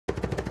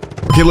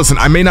Okay, listen,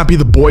 I may not be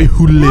the boy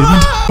who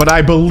lived, but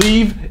I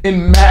believe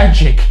in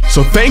magic.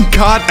 So thank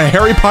God a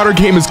Harry Potter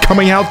game is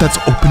coming out that's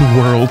open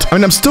world. I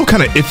mean, I'm still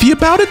kind of iffy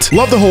about it.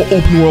 Love the whole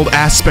open world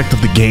aspect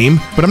of the game,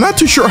 but I'm not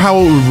too sure how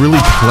it would really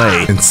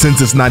play. And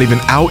since it's not even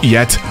out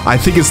yet, I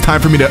think it's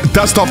time for me to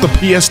dust off the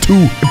PS2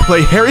 and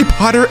play Harry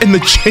Potter and the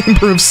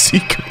Chamber of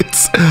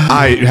Secrets.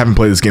 I haven't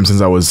played this game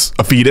since I was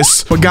a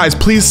fetus. But guys,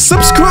 please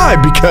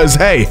subscribe because,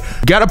 hey,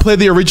 gotta play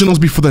the originals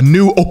before the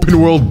new open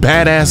world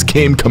badass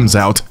game comes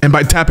out. And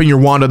by tapping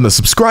your wand on the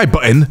subscribe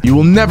button, you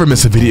will never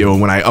miss a video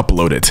when I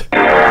upload it.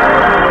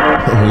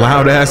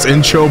 Loud ass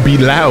intro be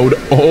loud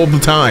all the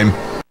time.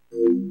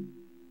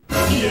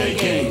 EA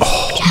game.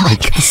 Oh my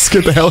god,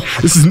 get the hell.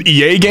 This is an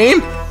EA game?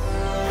 Ooh,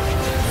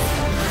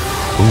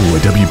 a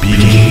WB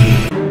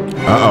game.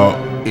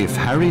 Uh-oh. If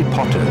Harry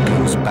Potter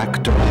goes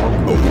back to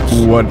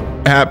Hogwarts, what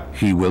happened?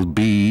 He will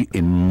be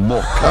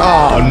immortal.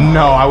 Oh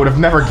no, I would have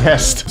never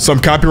guessed. Some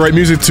copyright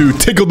music to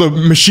tickle the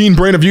machine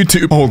brain of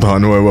YouTube. Hold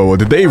on, whoa.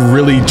 Did they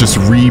really just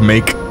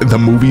remake the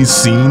movie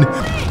scene?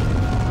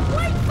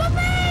 Wait for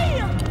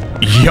me!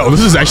 Yo, this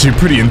is actually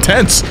pretty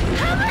intense.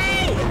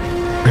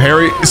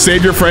 Harry,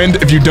 save your friend.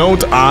 If you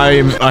don't,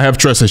 I have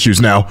trust issues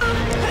now.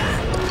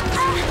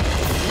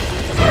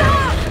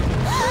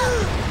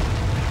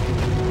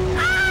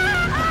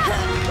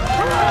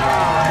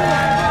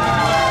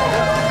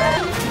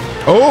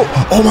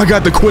 Oh my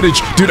god, the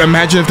Quidditch. Dude,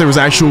 imagine if there was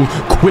actual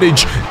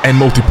Quidditch and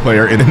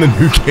multiplayer in the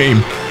new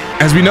game.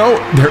 As we know,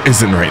 there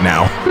isn't right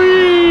now.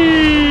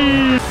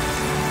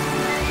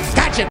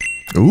 Gotcha.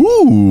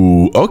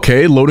 Ooh,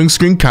 okay, loading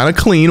screen kind of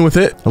clean with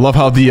it. I love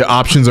how the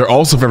options are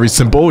also very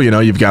simple. You know,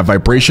 you've got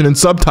vibration and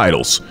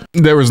subtitles.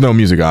 There was no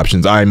music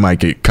options. I might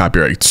get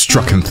copyright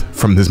struck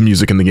from this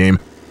music in the game.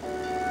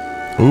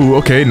 Ooh,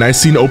 okay,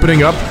 nice scene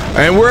opening up.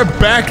 And we're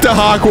back to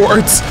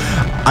Hogwarts.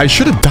 I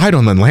should have died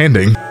on the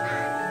landing.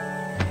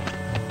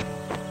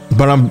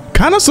 But I'm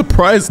kind of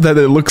surprised that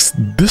it looks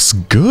this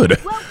good.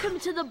 Welcome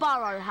to the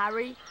burrow,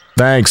 Harry.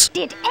 Thanks.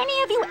 Did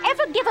any of you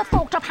ever give a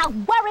thought of how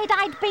worried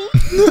I'd be?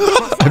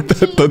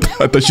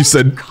 I thought she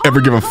said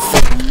ever give a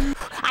f.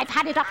 I've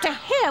had it up to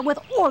here with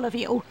all of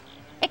you.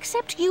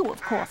 Except you,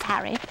 of course,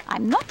 Harry.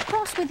 I'm not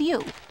cross with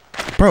you.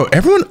 Bro,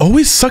 everyone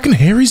always sucking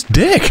Harry's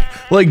dick.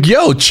 Like,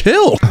 yo,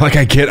 chill. Like,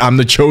 I get I'm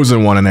the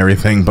chosen one and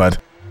everything, but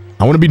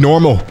I want to be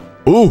normal.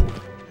 Ooh,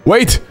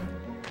 wait.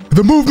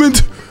 The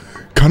movement.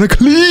 Kind of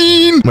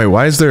clean. Wait,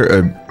 why is there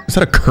is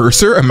that a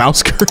cursor? A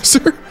mouse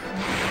cursor?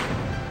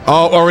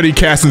 Oh, already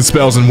casting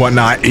spells and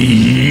whatnot.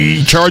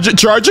 Charge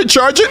it.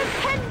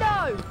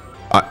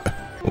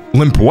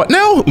 Limp what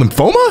now?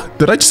 Lymphoma?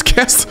 Did I just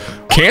cast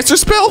cancer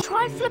spell?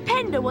 Try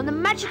Flipendo on the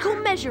magical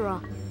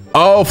measurer.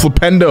 Oh,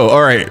 Flipendo.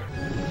 All right.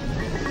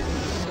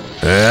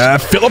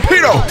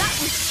 Filipino. That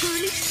was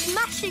truly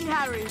smashing,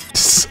 Harry.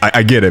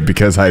 I get it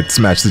because I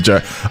smashed the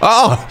jar.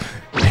 Oh.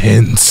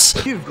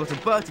 Hints. You've got a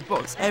Bertie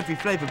box every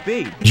flavor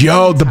bean.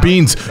 Yo, the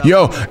beans.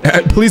 Yo,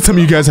 please tell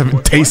me you guys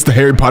have tasted the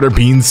Harry Potter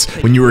beans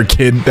when you were a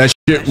kid. That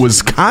shit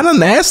was kind of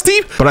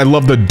nasty, but I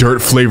love the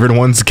dirt flavored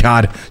ones.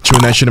 God,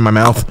 chewing that shit in my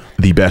mouth,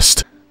 the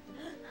best.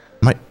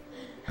 Am I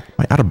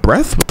out of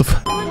breath? What the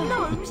f?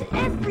 Gnomes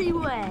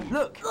everywhere.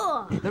 Look,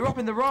 they're up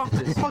in the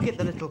rafters. Target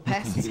the little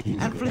pests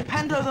and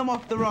flipendo them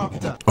off the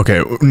rafter.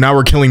 Okay, now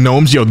we're killing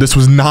gnomes. Yo, this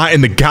was not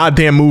in the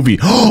goddamn movie.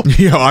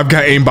 Yo, I've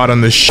got aimbot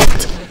on this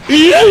shit.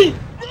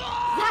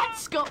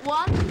 That's got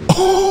one.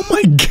 Oh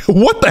my god,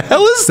 what the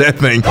hell is that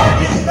thing?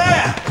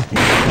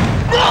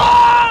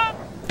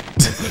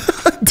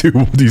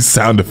 Dude, these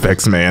sound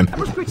effects, man. That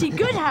was pretty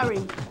good, Harry.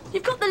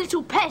 You've got the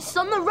little pests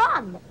on the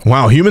run.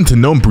 Wow, human to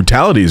gnome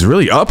brutality is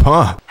really up,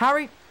 huh?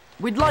 Harry,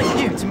 we'd like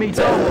you to meet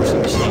our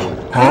washing machine.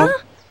 Huh?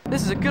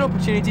 This is a good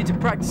opportunity to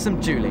practice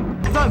some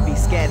dueling. Don't be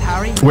scared,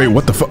 Harry. Wait,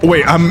 what the fuck?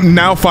 Wait, I'm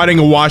now fighting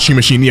a washing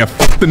machine. Yeah,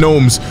 f the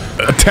gnomes.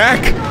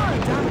 Attack!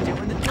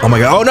 Oh my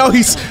god. Oh no,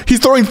 he's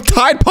throwing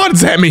Tide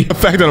Pods at me. The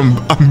fact that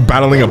I'm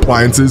battling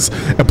appliances.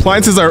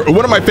 Appliances are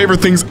one of my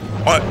favorite things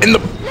in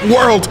the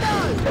world.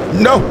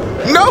 No,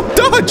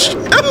 dodge!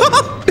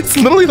 It's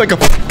literally like a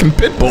fucking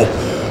pit bull.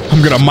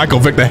 I'm gonna Michael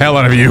Vick the hell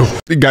out of you.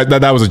 Guys,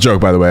 that was a joke,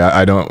 by the way.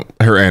 I don't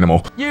hurt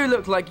animal. You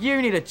look like you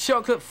need a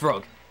chocolate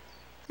frog.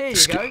 Here you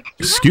go.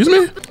 Excuse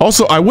me?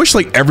 Also, I wish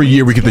like every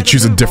year we get to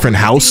choose a different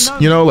house,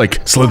 you know,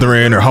 like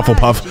Slytherin or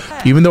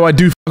Hufflepuff. Even though I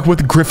do fuck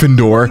with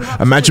Gryffindor,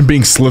 imagine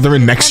being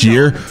Slytherin next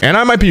year. And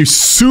I might be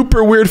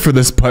super weird for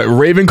this, but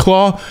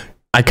Ravenclaw,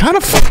 I kind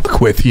of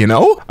fuck with, you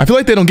know? I feel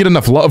like they don't get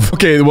enough love.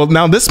 Okay, well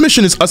now this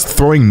mission is us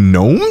throwing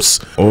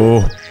gnomes.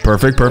 Oh,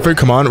 perfect.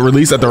 Come on,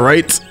 release at the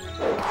right time.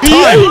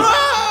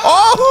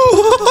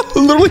 Oh,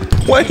 literally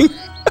playing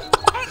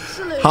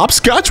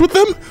hopscotch with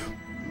them.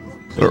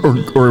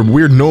 Or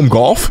weird gnome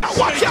golf.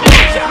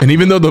 And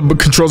even though the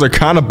controls are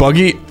kind of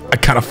buggy, I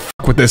kind of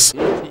fuck with this.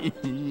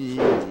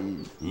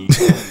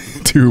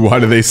 Dude, why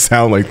do they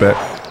sound like that?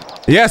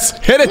 Yes,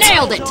 hit it!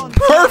 Nailed it!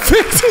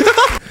 Perfect!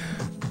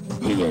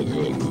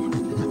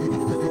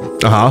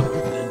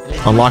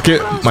 Unlock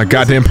it. My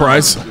goddamn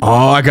prize.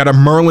 Oh, I got a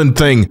Merlin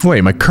thing.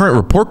 Wait, my current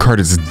report card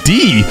is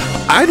D.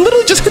 I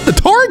literally just hit the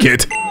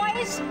target.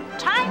 Boys,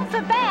 time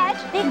For bed.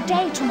 Big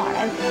day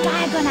tomorrow.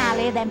 Diagon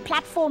Alley, then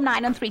platform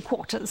 9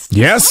 3/4.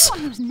 Yes.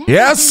 Someone who's never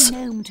Yes. been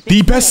gnomed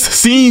The before. best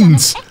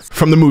scenes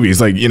from the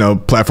movies, like, you know,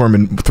 platform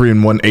in 3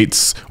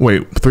 1/8.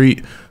 Wait,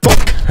 3.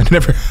 Fuck.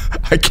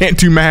 I can't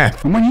do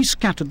math. And when he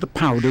scattered the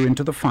powder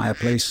into the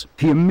fireplace,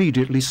 he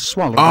immediately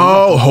swallowed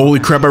Oh, holy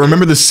crap. I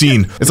remember this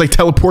scene. It's like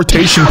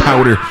teleportation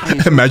powder.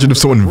 Imagine if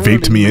someone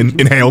vaped me in,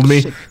 inhaled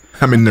me.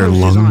 I'm in their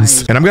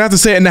lungs. And I'm gonna have to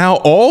say it now,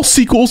 all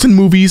sequels and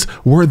movies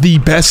were the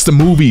best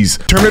movies.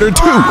 Terminator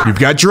 2, you've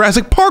got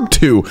Jurassic Park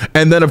 2,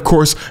 and then of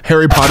course,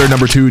 Harry Potter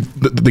 #2,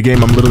 the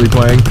game I'm literally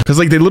playing. Cause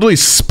like they literally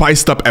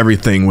spiced up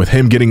everything with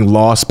him getting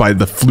lost by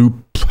the flu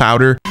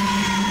powder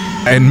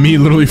and me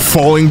literally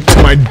falling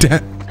to my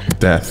death.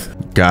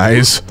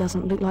 Guys.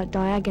 Doesn't look like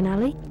Diagon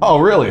Alley. Oh,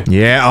 really?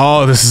 Yeah,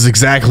 oh, this is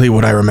exactly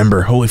what I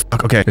remember. Holy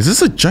fuck, okay. Is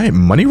this a giant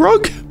money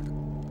rug?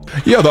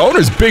 Yeah, the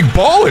owner's big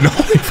ballin'.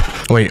 Holy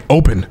fuck. Wait,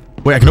 open.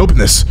 Wait, I can open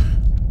this.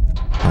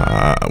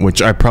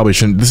 Which I probably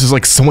shouldn't. This is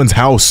like someone's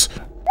house.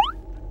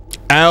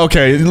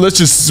 Okay, let's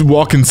just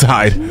walk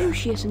inside.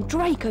 Lucius and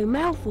Draco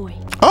Malfoy.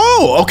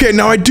 Oh, okay,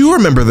 now I do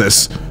remember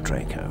this.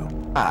 Draco.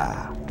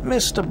 Ah,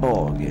 Mr.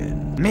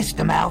 Morgan.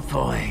 Mr.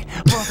 Malfoy,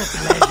 what a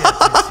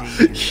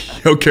pleasure to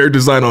see you. Yo, character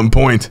design on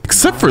point.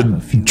 Except for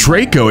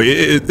Draco.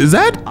 Is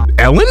that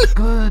Ellen?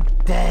 Good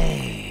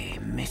day,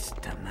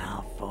 Mr.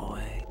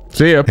 Malfoy.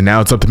 See ya. And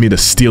now it's up to me to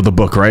steal the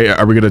book, right?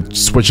 Are we gonna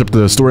switch up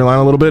the storyline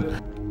a little bit?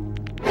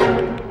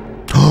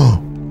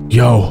 Oh,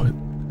 yo,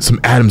 some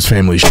Addams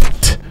Family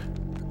shit.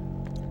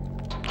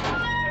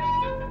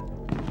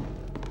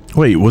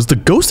 Wait, was the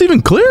ghost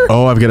even clear?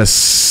 Oh, I've got to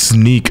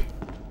sneak.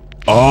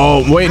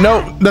 Oh, wait,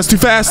 no, that's too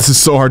fast. This is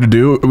so hard to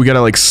do. We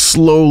gotta like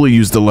slowly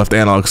use the left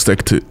analog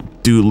stick to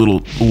do a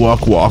little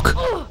walk.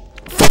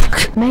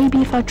 Fuck.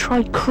 Maybe if I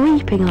tried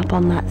creeping up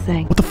on that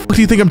thing. What the fuck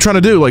do you think I'm trying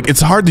to do? Like,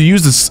 it's hard to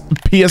use this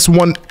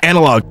PS1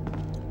 analog.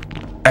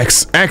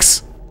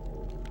 X.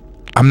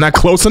 I'm not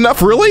close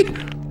enough, really?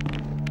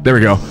 There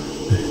we go.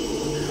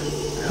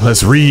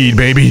 Let's read,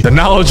 baby. The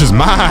knowledge is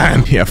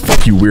mine. Yeah,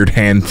 fuck you, weird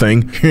hand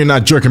thing. You're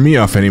not jerking me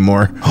off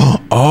anymore.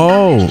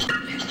 Oh,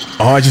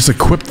 I just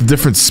equipped a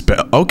different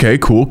spell. Okay,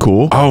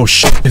 cool. Oh,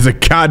 shit. It's a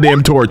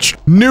goddamn torch.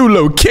 New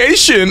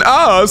location.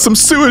 Oh, some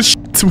sewer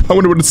shit. I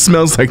wonder what it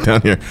smells like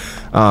down here.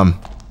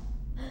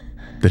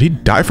 Did he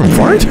die from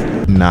fart?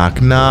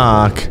 Knock,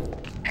 knock.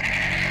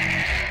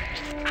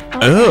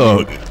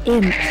 Oh.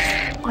 Imps.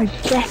 I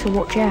better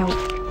watch out.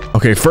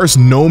 Okay, first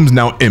gnomes,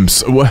 now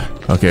imps. What?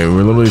 Okay,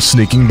 we're literally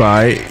sneaking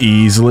by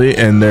easily,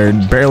 and they're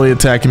barely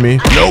attacking me.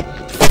 Nope.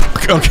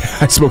 Fuck. Okay,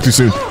 I spoke too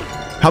soon.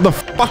 How the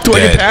fuck do I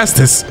get past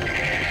this?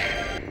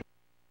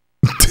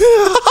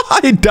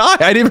 I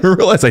died. I didn't even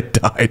realize I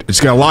died.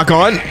 Just gotta lock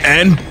on,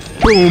 and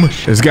boom.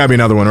 There's gotta be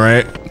another one,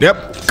 right?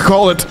 Yep.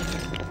 Call it.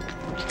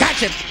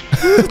 Catch him!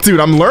 Dude,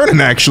 I'm learning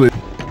actually.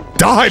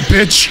 Die,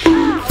 bitch.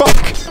 Fuck.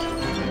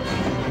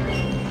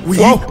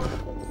 Whoa.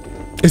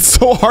 It's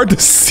so hard to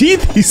see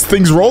these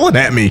things rolling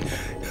at me.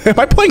 Am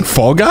I playing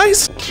Fall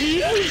Guys?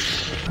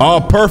 Oh,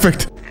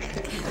 perfect.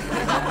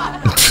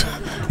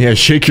 Yeah,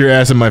 shake your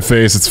ass in my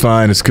face. It's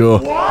fine. It's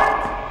cool.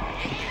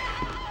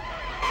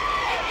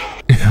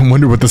 I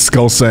wonder what the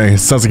skull's saying. It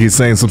sounds like he's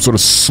saying some sort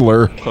of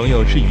slur.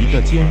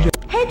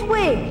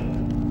 Hedwig!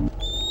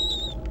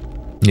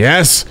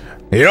 Yes.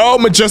 Yo,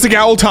 majestic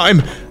owl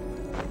time.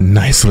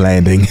 Nice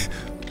landing.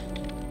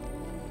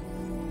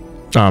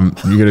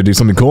 You gonna do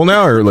something cool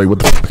now, or like what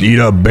the f? Eat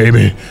up,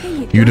 baby.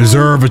 You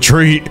deserve a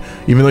treat.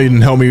 Even though you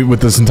didn't help me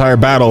with this entire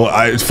battle,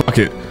 fuck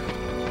it.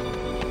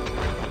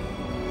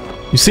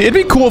 You see, it'd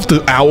be cool if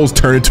the owls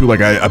turned into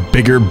like a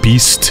bigger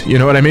beast, you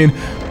know what I mean?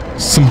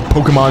 Some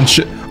Pokemon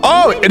shit.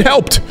 Oh, it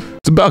helped.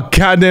 It's about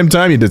goddamn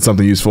time you did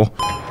something useful.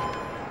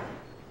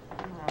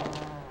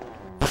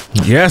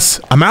 Yes,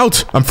 I'm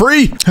out. I'm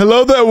free.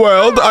 Hello there,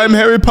 world. I'm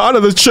Harry Potter,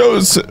 the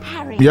chosen.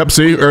 Yep,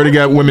 see, already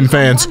got women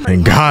fans.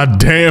 And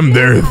goddamn,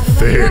 they're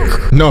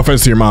thick. No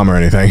offense to your mom or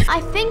anything.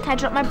 I think I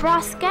dropped my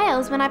brass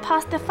scales when I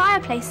passed the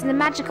fireplace in the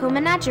magical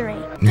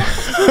menagerie.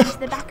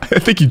 I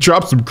think you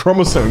dropped some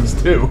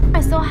chromosomes too.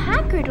 I saw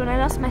Hagrid when I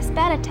lost my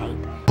spell tape.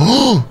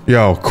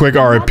 Yo, quick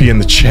RIP in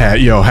the chat.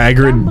 Yo,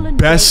 Hagrid,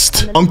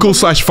 best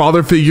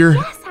uncle/father figure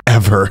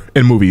ever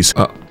in movies.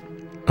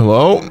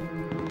 Hello?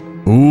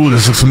 Ooh,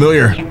 this looks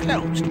familiar.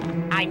 Closed.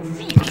 I'm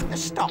feeding the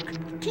stock.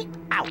 Keep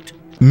out.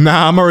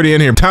 Nah, I'm already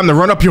in here. Time to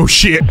run up your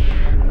shit.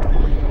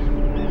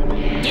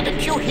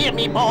 Didn't you hear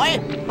me, boy?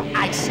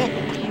 I said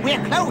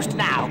we're closed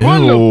now.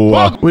 Ew,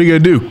 what are you gonna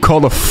do? Call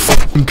the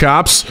f***ing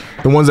cops?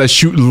 The ones that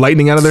shoot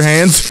lightning out of their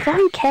hands? If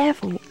I'm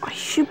careful, I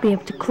should be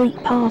able to creep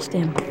past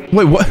him.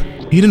 Wait, what?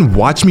 You didn't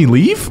watch me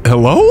leave?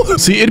 Hello?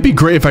 See, it'd be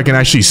great if I can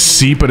actually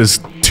see, but it's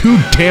too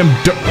damn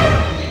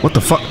what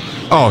the fuck?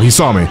 Oh, he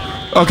saw me.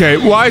 Okay,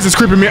 why is this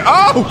creeping me?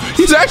 Oh,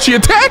 he's actually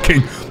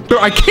attacking. Bro,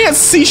 I can't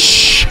see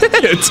shit.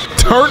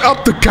 Turn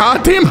up the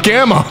goddamn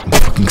gamma. I'm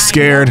fucking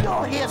scared.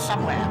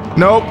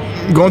 Nope,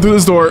 I'm going through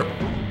this door.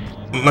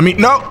 Let me,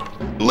 no.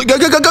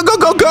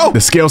 Go.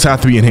 The scales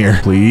have to be in here,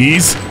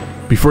 please.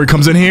 Before he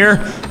comes in here.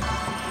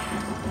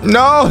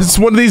 No, it's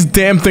one of these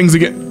damn things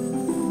again.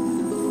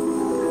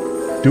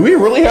 Do we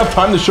really have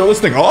time to show this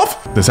thing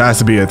off? This has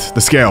to be it.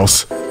 The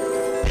scales.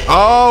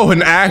 Oh,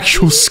 an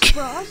actual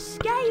scale. Brass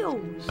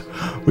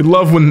scales. We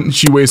love when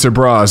she weighs her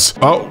bras.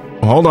 Oh,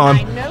 hold on.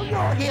 I know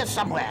you're here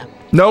somewhere.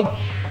 Nope.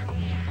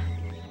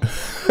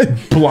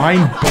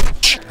 Blind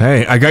bitch.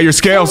 Hey, I got your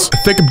scales. I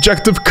think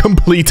objective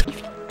complete.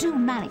 Do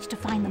manage to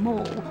find them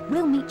all.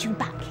 We'll meet you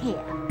back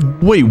here.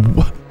 Wait,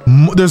 what?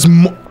 There's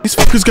more. These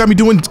fuckers got me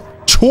doing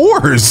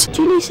chores.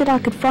 Julie said I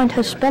could find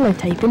her speller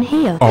tape in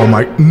here. Oh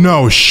my,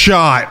 no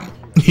shot.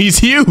 He's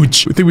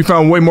huge. I think we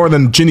found way more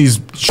than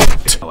Ginny's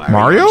shit.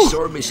 Mario? I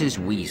saw Mrs.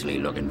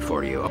 Weasley looking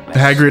for you up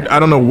there. Hagrid, I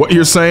don't know what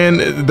you're saying.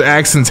 The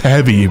accent's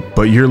heavy,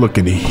 but you're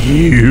looking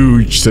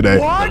huge today.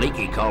 The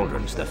Leaky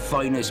Cauldron's the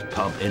finest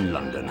pub in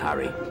London,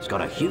 Harry. It's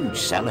got a huge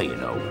cellar, you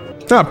know.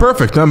 Ah,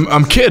 perfect.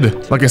 I'm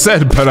kid, like I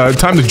said, but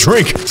time to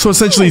drink. So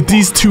essentially,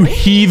 these two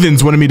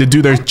heathens wanted me to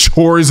do their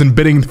chores and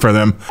bidding for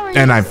them,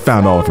 and I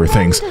found all of her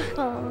things.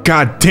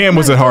 God damn,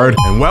 was it hard.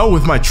 And well,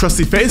 with my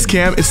trusty face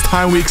cam, it's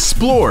time we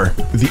explore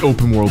the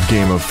open world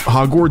game of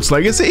Hogwarts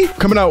Legacy.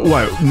 Coming out,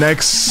 what,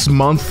 next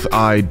month?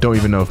 I don't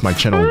even know if my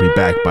channel will be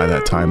back by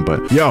that time,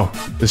 but yo,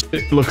 this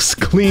shit looks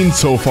clean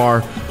so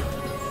far.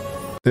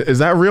 Is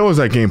that real or is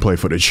that gameplay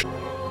footage?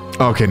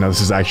 Okay, no, this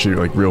is actually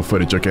like real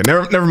footage. Okay,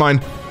 never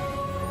mind.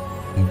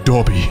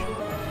 Dobby.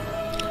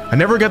 I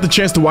never got the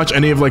chance to watch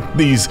any of like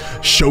these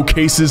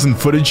showcases and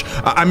footage.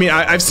 I mean,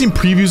 I've seen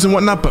previews and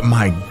whatnot, but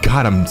my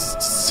God, I'm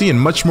seeing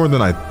much more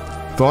than I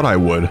thought I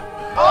would.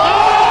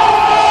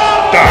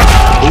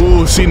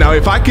 Ooh, see now,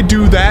 if I could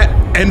do that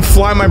and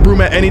fly my broom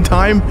at any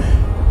time,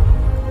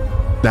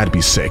 that'd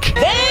be sick.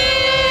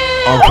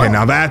 Okay,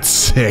 now that's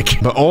sick.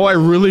 But all I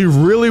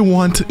really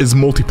want is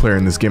multiplayer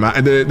in this game.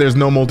 There's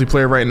no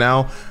multiplayer right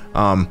now,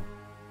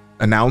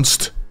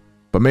 announced.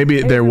 But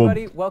maybe there will.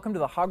 Welcome to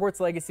the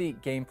Hogwarts Legacy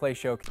gameplay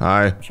showcase.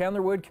 Hi. I'm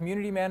Chandler Wood,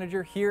 community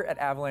manager here at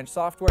Avalanche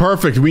Software.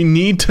 Perfect. We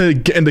need to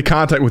get into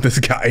contact with this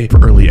guy for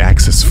early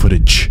access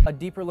footage. A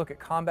deeper look at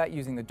combat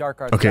using the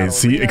Dark Arts. Okay,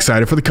 see,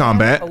 excited for the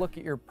combat. A look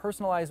at your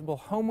personalizable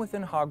home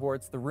within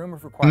Hogwarts, the room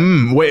of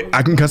requirements. Wait,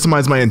 I can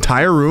customize my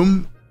entire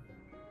room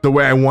the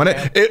way I want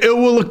it. It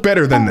will look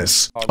better than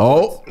this.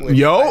 Oh,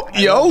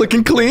 yo,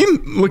 looking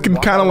clean. Looking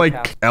kind of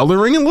like Elden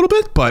Ring a little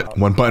bit, but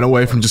one button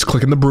away from just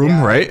clicking the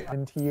broom, right?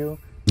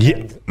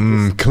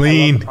 Yeah,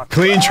 clean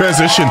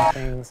transition.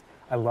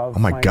 Oh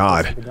my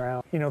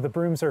God. You know, the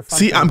brooms are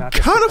see, I'm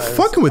kind of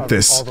fucking with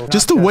this.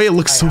 Just the way it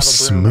looks so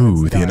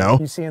smooth, you know?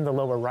 You see in the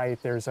lower right,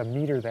 there's a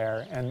meter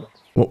there, and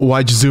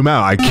why'd you zoom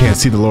out? I can't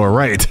see the lower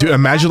right. Dude,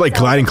 imagine like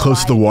gliding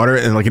close to the water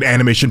and like an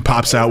animation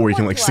pops out where you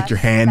can like stick your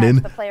hand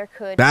in.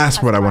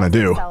 That's what I want to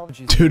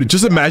do. Dude,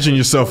 just imagine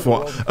yourself,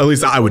 well, at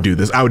least I would do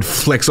this. I would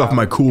flex off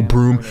my cool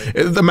broom.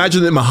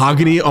 Imagine the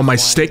mahogany on my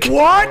stick.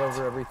 What?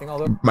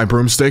 My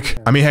broomstick.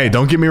 I mean, hey,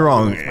 don't get me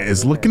wrong.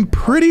 It's looking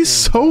pretty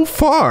so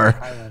far.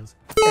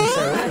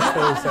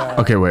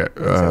 Okay, wait.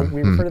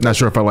 Not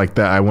sure if I like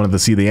that. I wanted to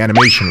see the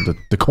animation of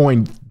the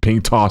coin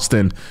being tossed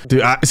in.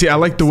 Dude, I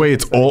like the way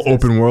it's all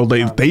open world.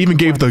 They even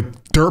gave the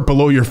dirt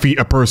below your feet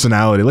a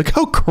personality. Look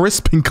how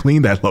crisp and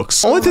clean that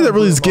looks. Only thing that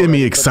really is getting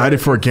me excited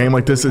for a game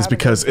like this is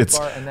because it's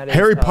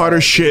Harry Potter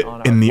shit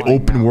in the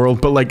open world,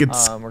 but like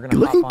it's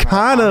looking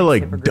kind of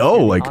like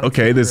dull. Like,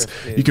 okay,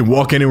 you can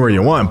walk anywhere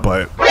you want,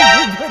 but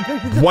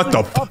what the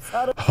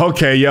f—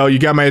 Okay, yo, you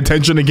got my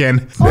attention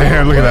again.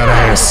 Damn, look at that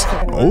ass.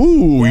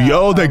 Oh,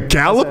 yo, the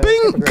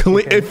galloping?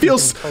 It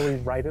feels—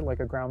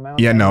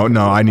 Yeah,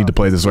 no, I need to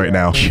play this right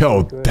now.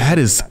 Yo, that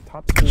is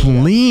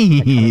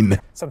clean.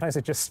 Sometimes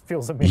it just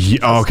feels amazing.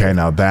 Yeah, okay,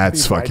 now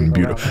that's fucking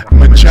beautiful.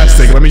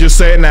 Majestic. Let me just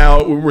say it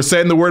now. We're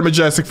saying the word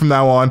majestic from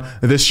now on.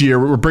 This year,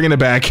 we're bringing it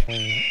back.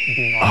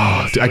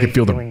 Oh, dude, I can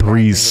feel the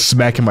breeze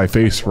smacking my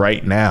face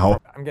right now.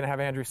 I'm gonna have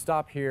Andrew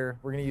stop here.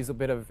 We're gonna use a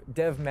bit of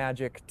dev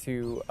magic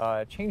to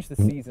change the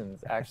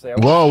seasons, actually.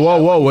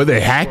 Whoa, were they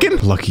hacking?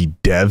 Lucky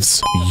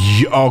devs.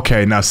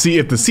 Okay, now see,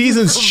 if the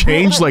seasons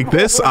change like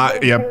this,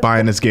 yep,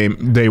 buying this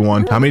game day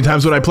one. How many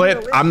times would I play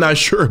it? I'm not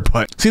sure,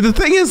 but see, the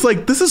thing is,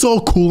 like, this is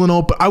all cool and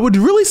all, but I would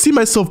really see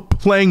myself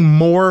playing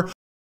more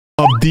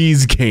of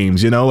these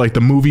games, you know, like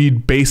the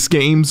movie-based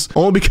games,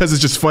 only because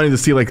it's just funny to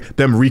see like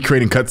them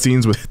recreating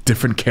cutscenes with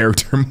different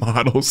character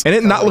models and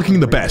it not looking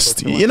the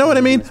best. You know what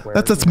I mean?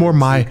 That's more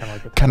my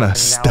kind of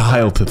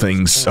style to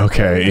things.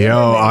 Okay,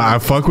 yo, I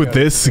fuck with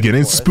this.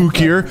 Getting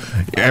spookier.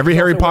 Every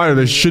Harry Potter,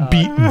 there should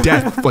be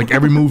death, like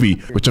every movie,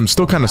 which I'm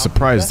still kind of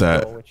surprised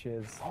at.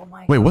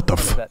 Wait, what the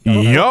f—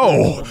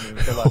 Yo!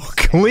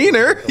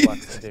 Cleaner!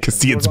 You can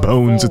see its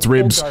bones, its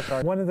ribs.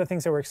 One of the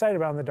things that we're excited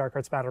about in the Dark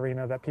Arts Battle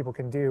Arena that people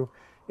can do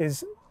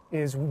is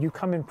you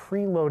come in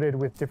preloaded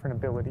with different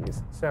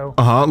abilities. So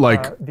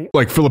like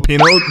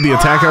Filipino, the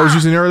attack I was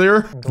using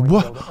earlier.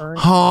 What?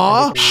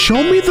 Huh?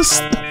 Show me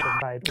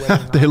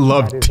the— They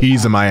love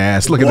teasing my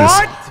ass. Look at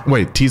this.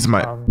 Wait, teasing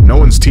my— No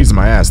one's teasing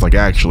my ass, like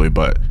actually,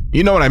 but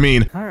you know what I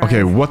mean.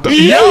 Okay, what the—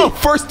 Yo!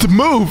 First to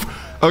move!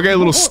 Okay, a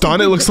little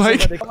stun, it looks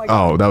like.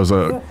 Oh, that was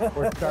a...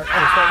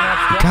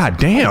 God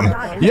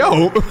damn.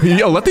 Yo,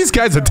 let these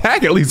guys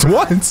attack at least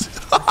once.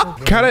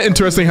 Kind of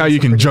interesting how you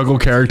can juggle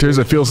characters.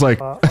 It feels like...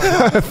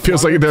 it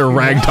feels like they're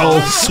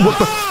ragdolls. What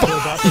the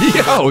fuck?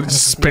 Yo,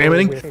 just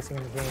spamming.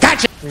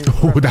 Gotcha!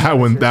 Oh,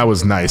 that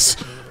was nice.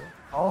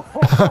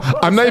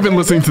 I'm not even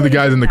listening to the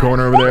guys in the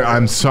corner over there.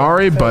 I'm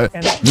sorry, but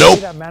nope.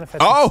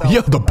 Oh,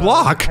 yo, the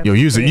block. Yo,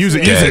 use it.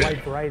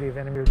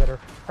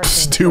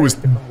 Stu was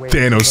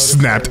Thanos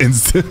snapped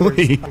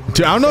instantly.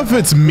 Dude, I don't know if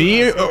it's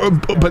me,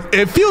 but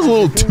it feels a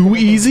little too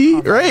easy,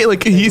 right?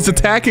 Like he's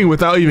attacking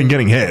without even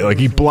getting hit. Like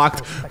he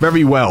blocked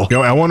very well.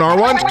 Yo, L1,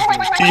 R1.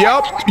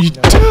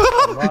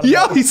 Yup.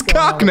 Yo, he's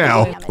cock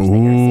now.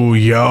 Ooh,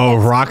 yo,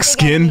 rock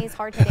skin.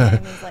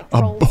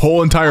 A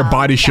whole entire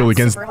body shield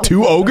against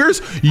 2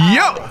 ogres.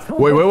 Yo.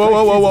 Wait,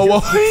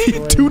 whoa.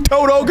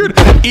 2-toed ogre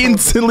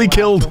instantly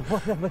killed.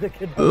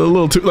 A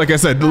little too, like I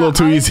said, a little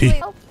too easy.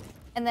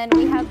 And then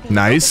we have the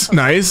nice.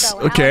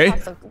 Okay.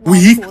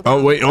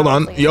 Oh wait, hold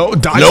on. Yo,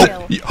 dodge.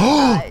 Nope.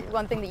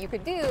 One thing that you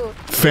could do.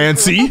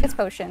 Fancy. Focus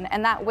potion,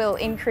 and that will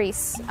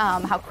increase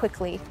how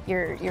quickly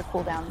your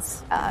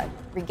cooldowns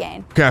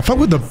regain. Okay, I fuck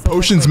with the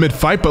potions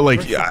mid-fight, but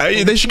like,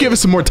 they should give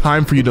us some more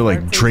time for you to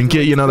like drink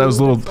it. You know, that was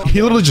a little.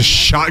 He literally just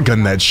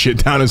shotgunned that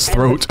shit down his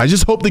throat. I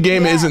just hope the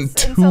game isn't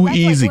too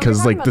easy,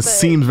 because like this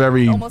seems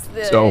very.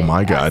 Oh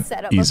my god,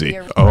 easy.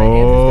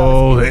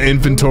 Oh, the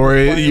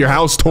inventory, your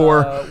house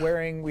tour.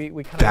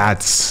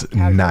 That's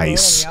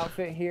nice.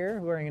 Outfit here,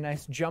 wearing a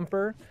nice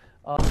jumper.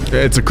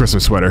 It's a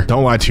Christmas sweater.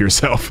 Don't lie to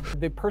yourself.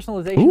 The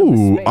personalization.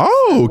 Ooh,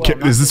 oh,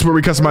 is this where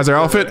we customize our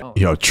outfit?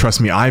 Yo, trust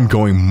me, I'm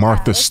going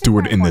Martha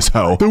Stewart in this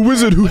hoe. The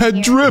wizard who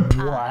had drip.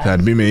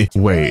 That'd be me.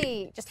 Wait.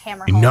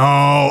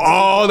 No.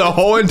 Oh, the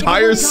whole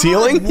entire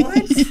ceiling?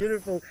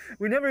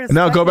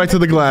 Now go back to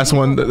the glass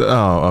one.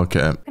 Oh,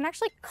 okay. You can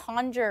actually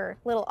conjure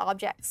little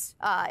objects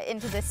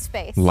into this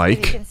space.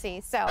 Like? You can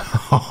see. So.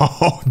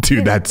 Oh,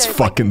 dude, that's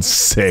fucking like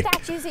sick.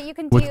 statues that you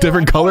can With do,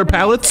 different like, color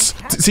palettes?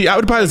 See, I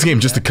would buy this game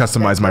just to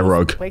customize my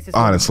rug.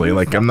 Honestly,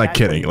 like, I'm not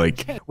kidding.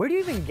 Like, where do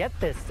you even get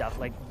this stuff?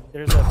 Like,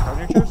 there's a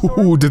furniture store?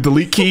 Ooh, the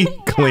delete key?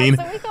 Clean.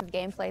 So we got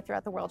gameplay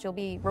throughout the world. You'll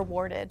be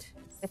rewarded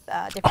with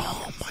different objects.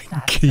 Oh my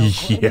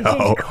god,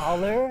 yo.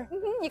 Color?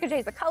 You can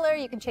change the color,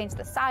 you can change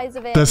the size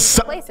of it,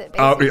 The place it.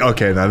 Oh,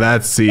 okay, now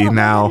that's, see,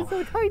 now.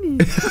 So tiny.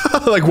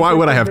 Like, why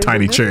would I have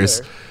tiny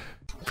chairs?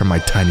 For my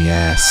tiny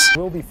ass.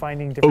 We'll be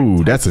finding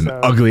different Ooh, that's an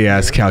ugly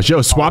ass couch.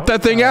 Yo, swap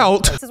that thing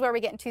out. This is where we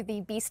get into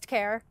the beast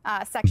care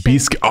section.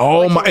 Beast,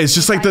 oh my, it's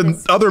just like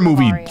the other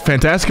movie,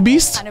 Fantastic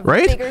Beasts, kind of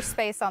right? Bigger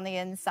space on the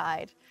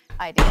inside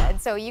idea.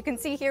 And so you can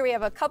see here we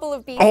have a couple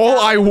of beasts. All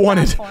I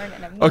wanted.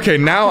 Okay,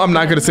 now I'm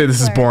not gonna say this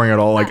is boring at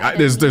all. Like,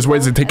 there's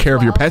ways to take care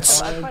of your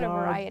pets. Quite a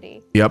variety.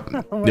 Yep.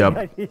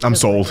 I'm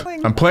sold.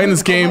 I'm playing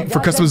this game for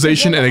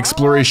customization and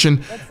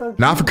exploration,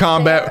 not for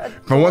combat.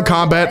 If I want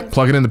combat,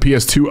 plug it in the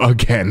PS2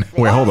 again.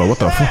 Wait, hold on. What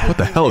the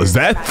hell is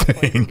that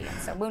thing?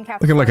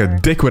 Looking like a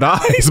dick with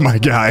eyes, my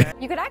guy.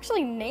 You could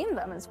actually name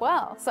them as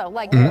well. So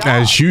like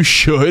as you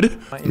should.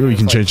 You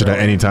can change it at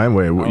any time.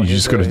 Wait, you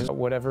just gotta.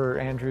 Whatever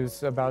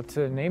Andrew's about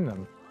to name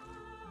them.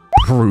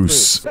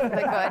 Bruce.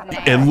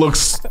 It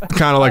looks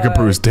kind of like a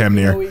Bruce, damn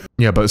near.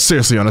 Yeah, but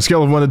seriously, on a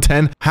scale of 1 to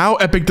 10, how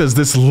epic does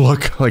this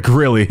look? Like,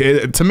 really?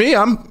 To me,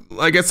 I'm,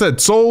 like I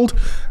said, sold.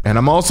 And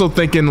I'm also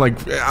thinking, like,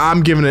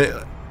 I'm giving it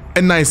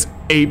a nice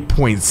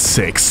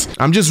 8.6.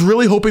 I'm just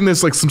really hoping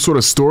there's, like, some sort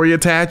of story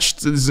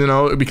attached, you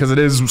know, because it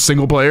is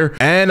single player.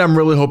 And I'm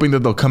really hoping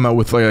that they'll come out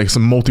with, like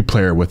some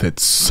multiplayer with it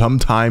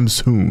sometime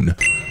soon.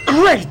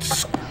 Great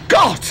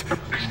Scott!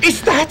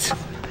 Is that...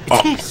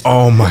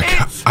 Oh my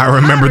god, I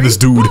remember this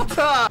dude.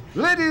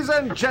 Ladies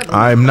and gentlemen,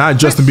 I'm not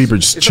Justin Bieber,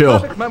 just chill. It's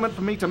a perfect moment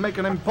for me to make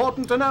an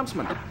important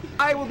announcement.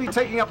 I will be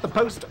taking up the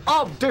post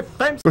of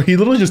defense. He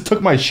literally just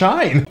took my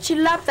shine. You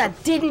loved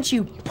that, didn't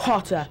you,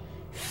 Potter?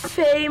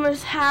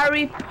 Famous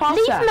Harry Potter.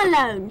 Leave him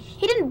alone.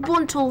 He didn't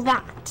want all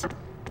that.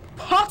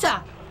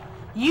 Potter,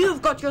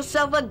 you've got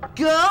yourself a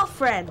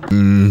girlfriend.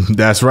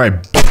 That's right,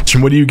 bitch.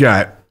 And what do you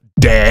got,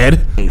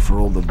 Dad? Pay for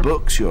all the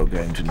books you're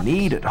going to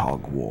need at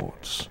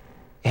Hogwarts.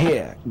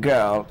 Here,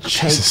 girl,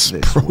 Jesus,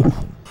 take this bro.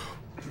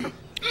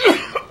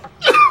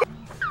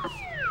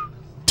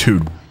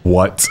 Dude,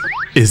 what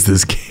is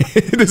this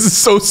game? This is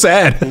so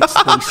sad.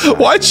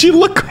 Why'd she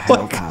look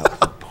like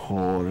the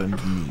poor and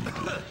needy?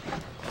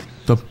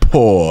 The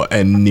poor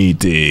and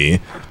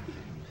needy.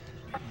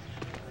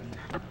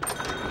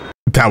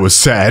 That was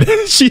sad.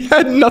 She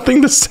had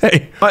nothing to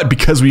say. But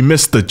because we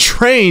missed the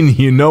train,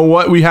 you know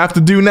what we have to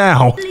do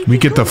now? We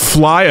get to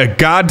fly a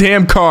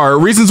goddamn car.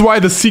 Reasons why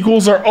the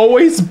sequels are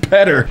always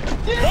better.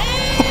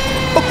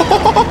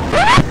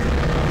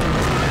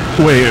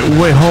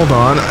 Wait, hold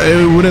on.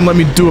 It wouldn't let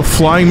me do a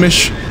flying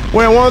mission.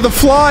 Wait, I wanted the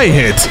fly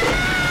hit.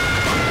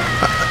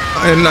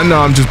 And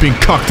no, I'm just being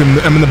cucked.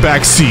 I'm in the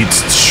back seat.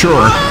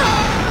 Sure.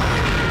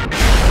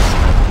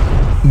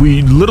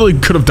 We literally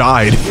could have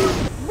died.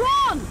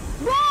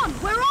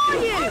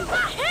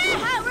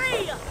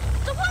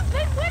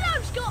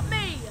 Willow's got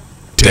me!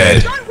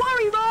 Dead. Don't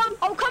worry, Ron!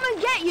 I'll come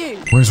and get you!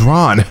 Where's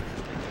Ron?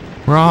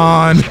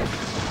 Ron.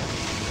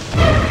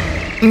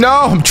 No,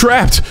 I'm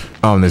trapped.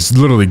 Oh, and there's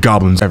literally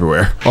goblins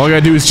everywhere. All I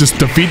gotta do is just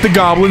defeat the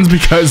goblins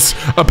because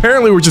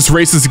apparently we're just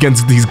racist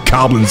against these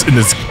goblins in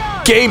this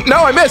game. No,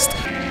 I missed.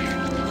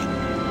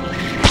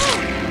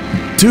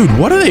 Dude,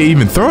 what are they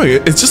even throwing?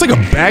 It's just like a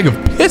bag of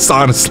piss,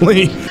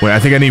 honestly. Wait, I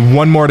think I need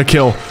one more to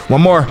kill.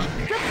 One more.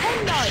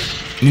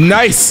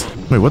 Nice.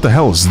 Wait, what the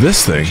hell is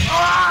this thing?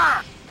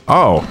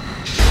 Oh.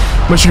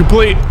 Mission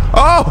complete.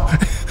 Oh!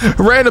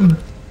 Random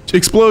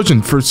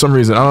explosion for some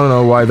reason. I don't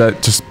know why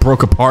that just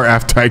broke apart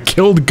after I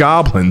killed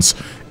goblins.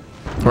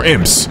 Or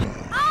imps.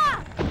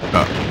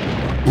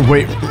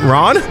 Wait,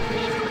 Ron?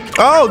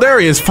 Oh, there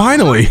he is,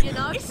 finally.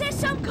 Is there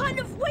some kind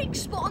of weak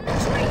spot on the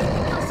tree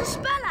that we cast a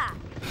spell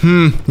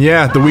at?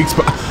 Yeah, the weak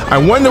spot. I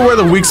wonder where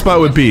the weak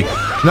spot would be.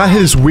 Not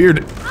his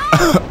weird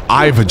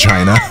eye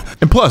vagina.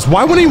 And plus,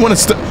 why wouldn't he want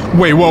to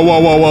wait,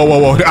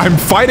 whoa. I'm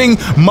fighting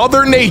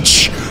Mother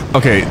Nature.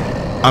 Okay,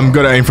 I'm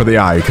gonna aim for the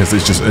eye because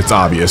it's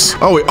obvious.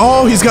 Oh, wait,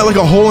 oh, he's got like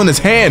a hole in his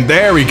hand.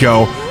 There we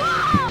go.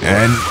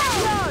 And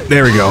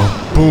there we go.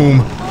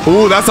 Boom.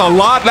 Ooh, that's a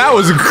lot. That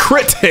was a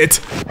crit hit.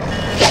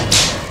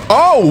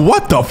 Oh,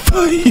 what the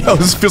fuck? Yo,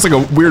 this feels like a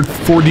weird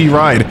 4D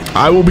ride.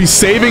 I will be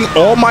saving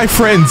all my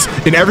friends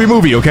in every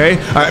movie, okay?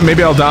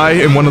 Maybe I'll die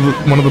in one of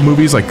the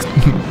movies, like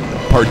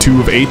part 2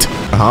 of 8.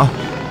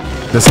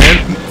 This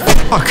hand.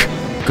 Fuck.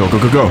 Go.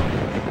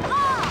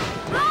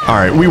 All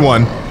right, we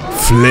won.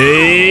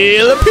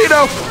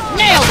 Filipino.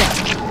 Nailed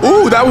it.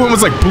 Ooh, that one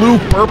was like blue,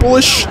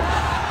 purplish.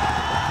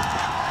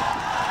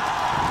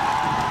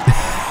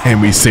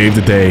 And we saved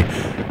the day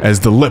as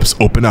the lips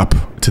open up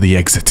to the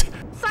exit.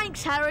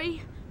 Thanks,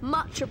 Harry.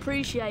 Much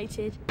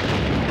appreciated.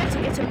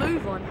 Better get a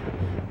move on.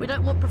 We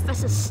don't want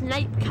Professor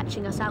Snape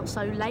catching us out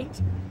so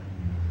late.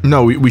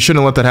 No, we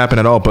shouldn't let that happen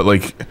at all, but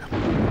like,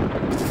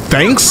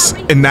 thanks?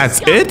 And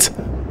that's it?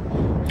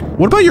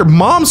 What about your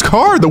mom's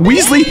car, the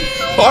Weasley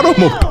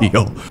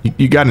automobile?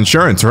 You got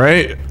insurance,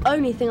 right?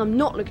 Only thing I'm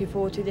not looking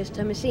forward to this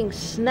term is seeing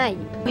Snape.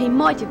 He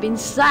might have been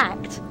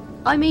sacked.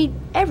 I mean,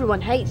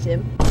 everyone hates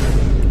him.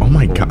 Oh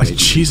my god,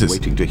 Jesus.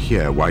 Waiting to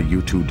hear why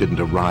you two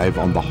didn't arrive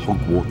on the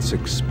Hogwarts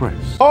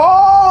Express.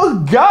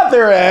 Oh, got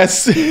their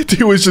ass.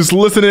 He was just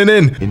listening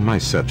in. In my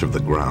search of the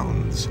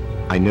grounds,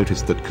 I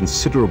noticed that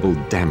considerable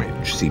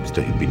damage seems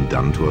to have been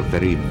done to a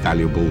very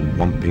valuable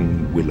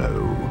Whomping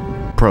Willow.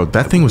 Bro,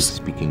 that thing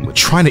was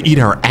trying to eat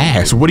our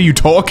ass. What are you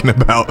talking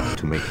about?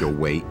 To make your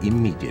way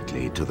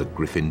immediately to the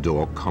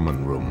Gryffindor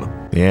common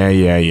room.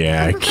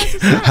 Yeah.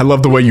 I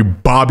love the way you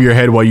bob your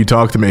head while you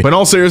talk to me. But in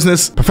all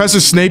seriousness,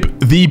 Professor Snape,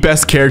 the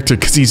best character,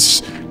 because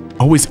he's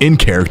always in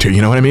character,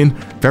 you know what I mean?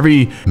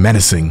 Very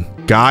menacing.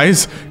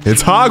 Guys,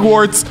 it's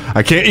Hogwarts.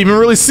 I can't even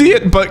really see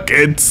it, but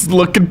it's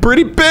looking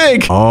pretty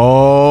big.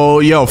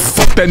 Oh, yo,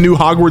 fuck that new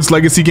Hogwarts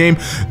Legacy game.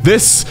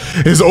 This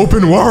is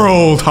open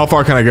world. How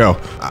far can I go?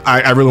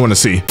 I really want to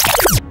see.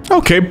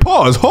 Okay,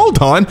 pause.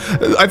 Hold on.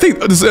 I think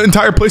this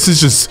entire place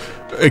is just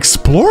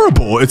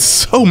explorable. It's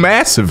so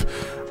massive.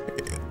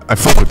 I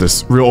fuck with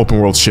this real open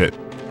world shit.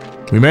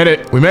 We made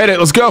it.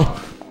 Let's go.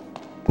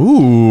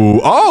 Ooh.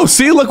 Oh,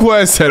 see, look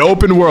what I said.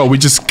 Open world. We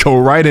just go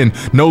right in.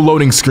 No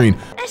loading screen.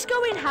 Let's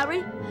go in,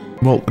 Harry.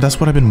 Well, that's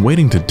what I've been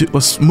waiting to do.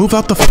 Let's move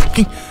out the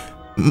fucking...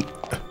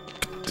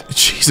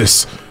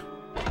 Jesus.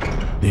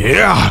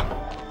 Yeah.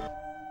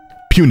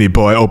 Puny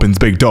boy opens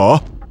big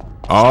door.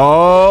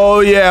 Oh,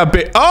 yeah,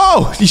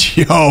 oh,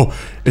 yo,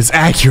 it's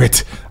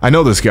accurate. I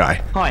know this guy.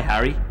 Hi,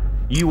 Harry.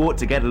 You ought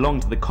to get along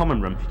to the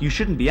common room. You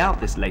shouldn't be out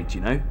this late, you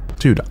know.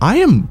 Dude, I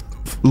am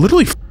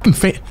literally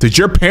fucking Did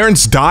your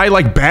parents die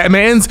like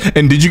Batman's?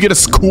 And did you get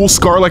a cool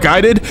scar like I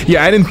did?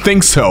 Yeah, I didn't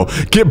think so.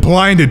 Get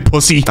blinded,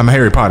 pussy. I'm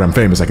Harry Potter. I'm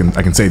famous. I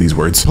can say these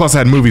words. Plus, I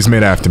had movies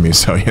made after me,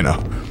 so, you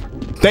know.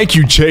 Thank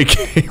you,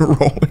 J.K.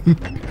 Rowling.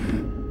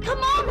 Come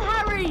on,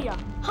 Harry.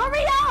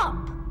 Hurry up.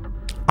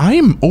 I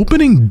am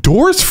opening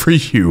doors for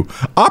you.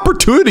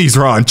 Opportunities,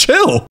 Ron.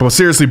 Chill. Well,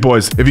 seriously,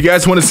 boys, if you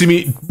guys want to see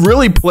me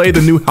really play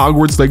the new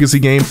Hogwarts Legacy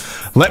game,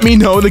 let me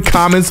know in the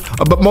comments.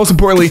 But most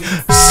importantly,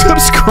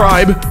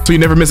 subscribe so you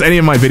never miss any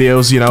of my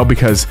videos, you know,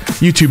 because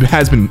YouTube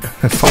has been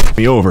fucking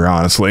me over,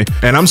 honestly.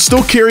 And I'm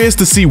still curious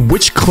to see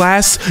which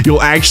class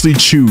you'll actually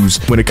choose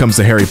when it comes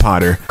to Harry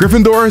Potter.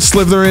 Gryffindor,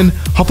 Slytherin,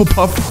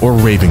 Hufflepuff, or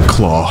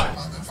Ravenclaw.